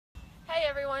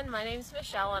everyone, my name is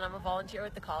Michelle and I'm a volunteer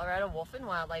with the Colorado Wolf and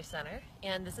Wildlife Center,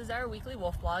 and this is our weekly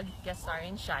wolf blog, guest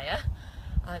starring Shia.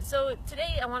 So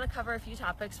today I want to cover a few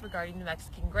topics regarding the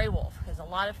Mexican gray wolf, because a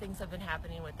lot of things have been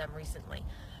happening with them recently.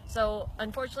 So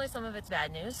unfortunately some of it's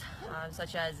bad news,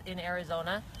 such as in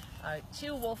Arizona,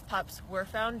 2 wolf pups were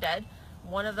found dead.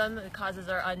 One of them, the causes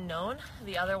are unknown,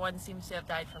 the other one seems to have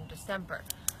died from distemper.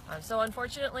 So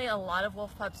unfortunately, a lot of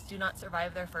wolf pups do not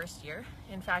survive their first year.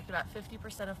 In fact, about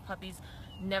 50% of puppies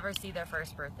never see their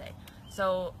first birthday.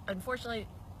 So unfortunately,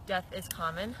 death is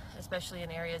common, especially in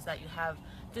areas that you have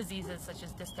diseases such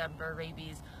as distemper,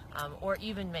 rabies, or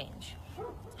even mange.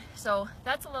 So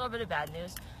that's a little bit of bad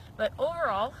news. But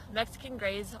overall, Mexican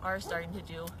grays are starting to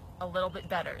do a little bit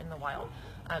better in the wild.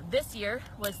 This year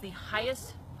was the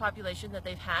highest population that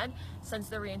they've had since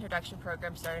the reintroduction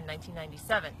program started in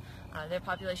 1997. Their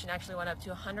population actually went up to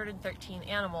 113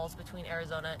 animals between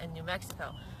Arizona and New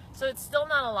Mexico. So it's still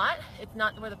not a lot. It's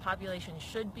not where the population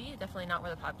should be, definitely not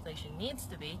where the population needs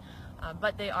to be,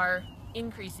 but they are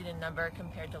increasing in number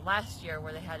compared to last year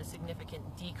where they had a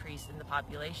significant decrease in the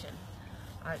population.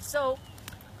 So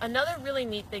another really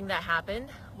neat thing that happened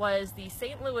was the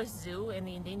St. Louis Zoo and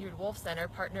the Endangered Wolf Center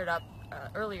partnered up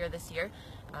earlier this year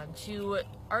to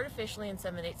artificially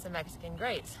inseminate some Mexican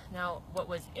grays. Now, what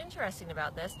was interesting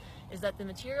about this is that the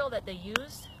material that they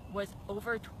used was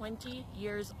over 20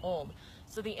 years old.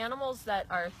 So the animals that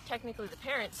are technically the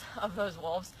parents of those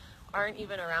wolves aren't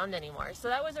even around anymore. So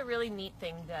that was a really neat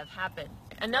thing to have happened.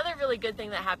 Another really good thing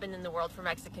that happened in the world for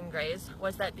Mexican grays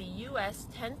was that the U.S.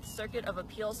 10th Circuit of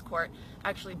Appeals Court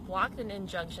actually blocked an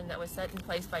injunction that was set in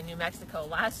place by New Mexico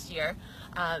last year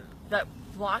that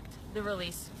blocked the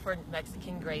release for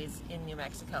Mexican grays in New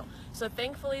Mexico. So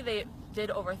thankfully they did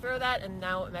overthrow that, and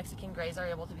now Mexican grays are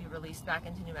able to be released back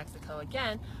into New Mexico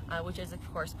again, which is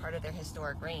of course part of their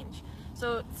historic range.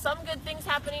 So some good things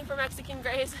happening for Mexican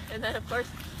grays, and then of course,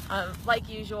 like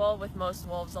usual with most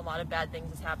wolves, a lot of bad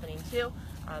things is happening too.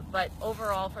 But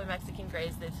overall for Mexican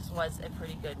grays, this was a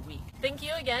pretty good week. Thank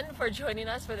you again for joining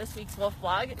us for this week's wolf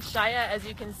blog. Shia, as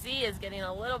you can see, is getting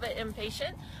a little bit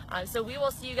impatient. So we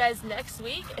will see you guys next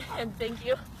week, and thank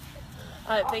you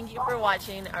for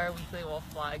watching our weekly wolf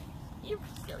blog. You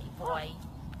silly boy,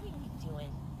 what are you doing?